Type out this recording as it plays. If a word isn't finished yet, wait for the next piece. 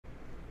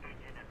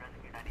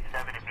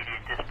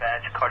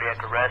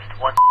cardiac arrest,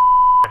 1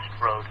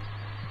 Road.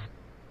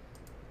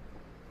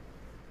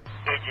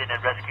 Agent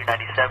and Rescue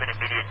 97,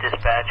 immediate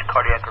dispatch,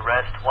 cardiac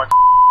arrest, 1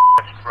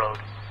 Road.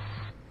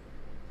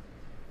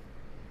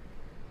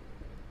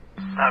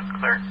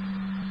 Clear.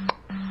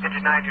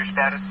 Engine 9, your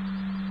status?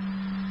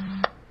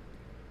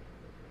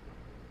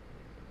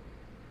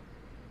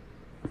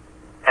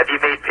 Have you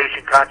made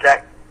patient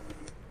contact?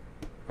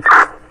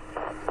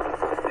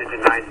 Engine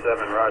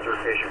 97, roger,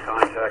 patient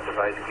contact,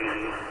 device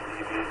PD,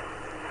 DB.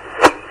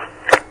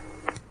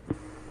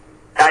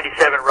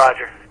 97,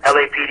 roger.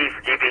 LAPD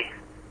for DB.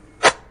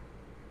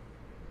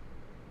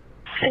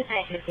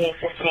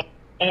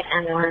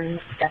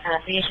 Ambulance,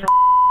 investigation,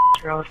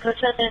 road, code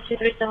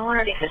 237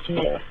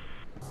 requesting.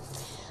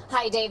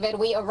 Hi, David.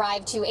 We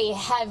arrived to a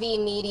heavy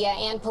media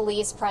and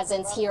police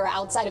presence here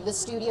outside of the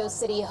Studio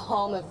City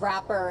home of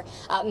rapper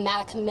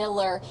Mac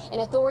Miller. And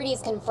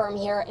authorities confirm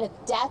here a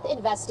death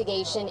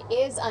investigation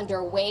is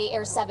underway.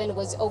 Air 7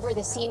 was over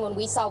the scene when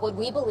we saw what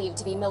we believe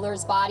to be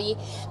Miller's body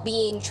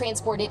being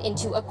transported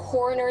into a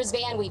coroner's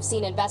van. We've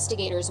seen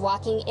investigators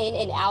walking in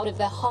and out of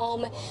the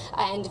home,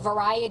 and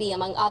Variety,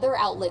 among other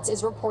outlets,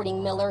 is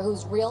reporting Miller,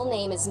 whose real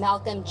name is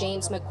Malcolm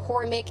James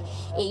McCormick,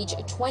 age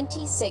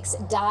 26,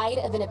 died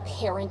of an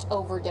apparent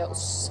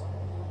overdose.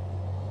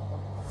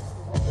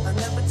 I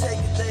never take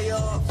a day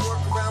off,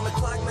 work around the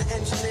clock, my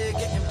engineer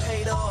getting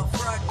paid off,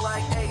 rock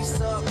like Ace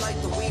up, like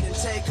the weed and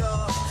take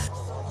off.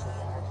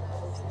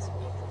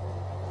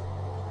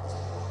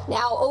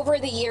 Now, over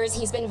the years,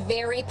 he's been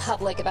very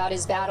public about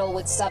his battle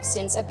with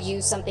substance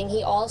abuse, something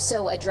he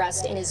also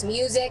addressed in his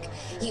music.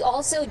 He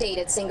also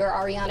dated singer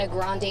Ariana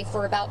Grande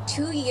for about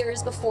 2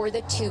 years before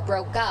the two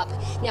broke up.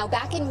 Now,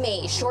 back in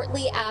May,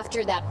 shortly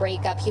after that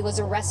breakup, he was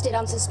arrested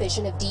on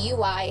suspicion of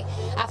DUI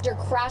after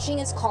crashing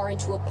his car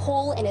into a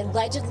pole and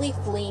allegedly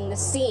fleeing the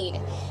scene.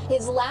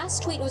 His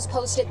last tweet was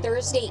posted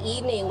Thursday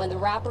evening when the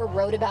rapper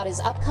wrote about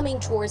his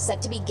upcoming tour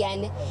set to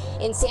begin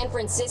in San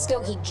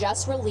Francisco. He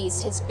just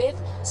released his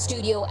 5th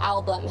studio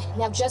album.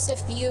 Now, just a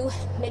few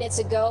minutes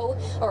ago,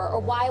 or a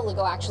while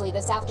ago actually,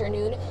 this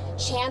afternoon,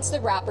 Chance the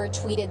Rapper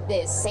tweeted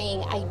this,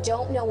 saying, "I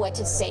don't know what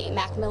to say.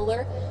 Mac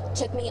Miller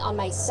took me on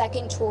my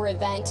 2nd tour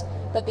event,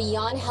 but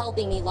beyond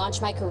helping me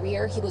launch my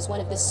career, he was one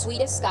of the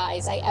sweetest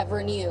guys I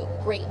ever knew.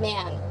 Great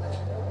man.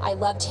 I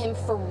loved him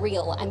for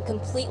real. I'm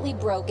completely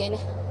broken.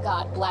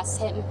 God bless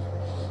him."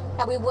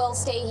 Now, we will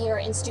stay here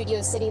in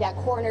Studio City. That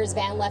coroner's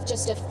van left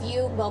just a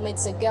few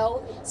moments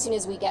ago. As soon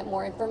as we get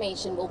more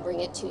information, we'll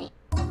bring it to you.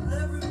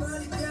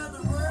 Everybody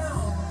gather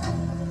round,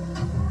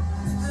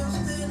 still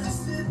standing,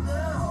 sit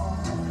down.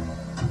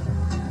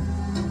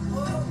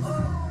 Oh,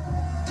 oh.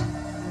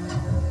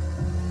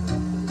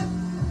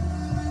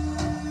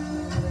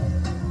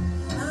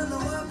 I know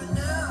I've been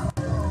down.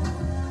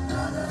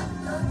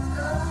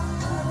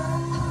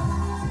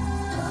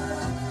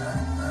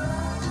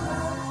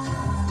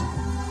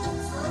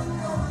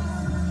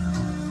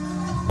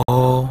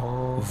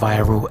 All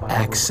Viral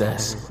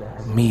Access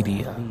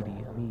Media.